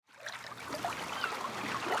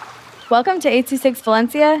Welcome to 826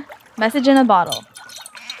 Valencia, message in a bottle.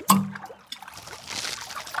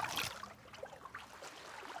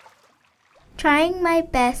 Trying My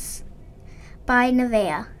Best by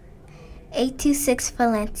Nevaeh, 826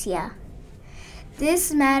 Valencia.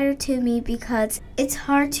 This mattered to me because it's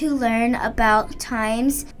hard to learn about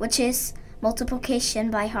times, which is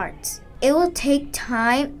multiplication by heart. It will take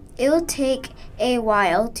time, it will take a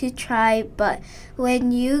while to try, but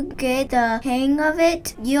when you get the hang of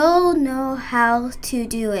it, you'll know how to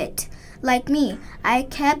do it. Like me, I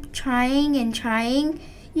kept trying and trying.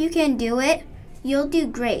 You can do it. You'll do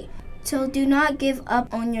great. So do not give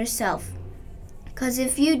up on yourself. Because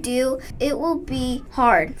if you do, it will be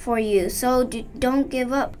hard for you. So don't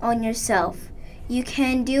give up on yourself. You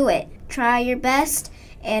can do it. Try your best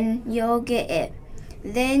and you'll get it.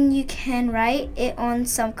 Then you can write it on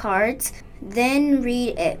some cards, then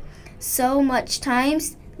read it so much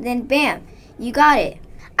times, then bam, you got it.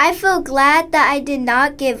 I feel glad that I did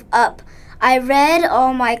not give up. I read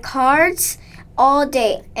all my cards all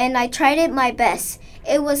day and I tried it my best.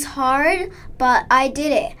 It was hard, but I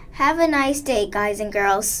did it. Have a nice day, guys and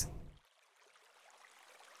girls.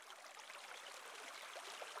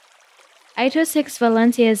 826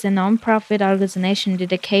 Valencia is a non-profit organization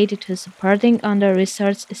dedicated to supporting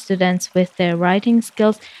under-researched students with their writing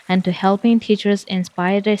skills and to helping teachers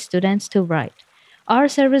inspire their students to write. Our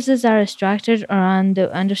services are structured around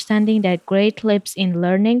the understanding that great leaps in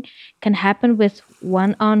learning can happen with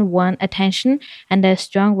one-on-one attention and that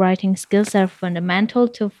strong writing skills are fundamental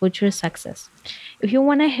to future success. If you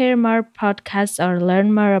want to hear more podcasts or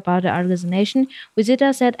learn more about the organization, visit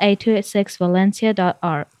us at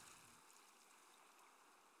 826valencia.org.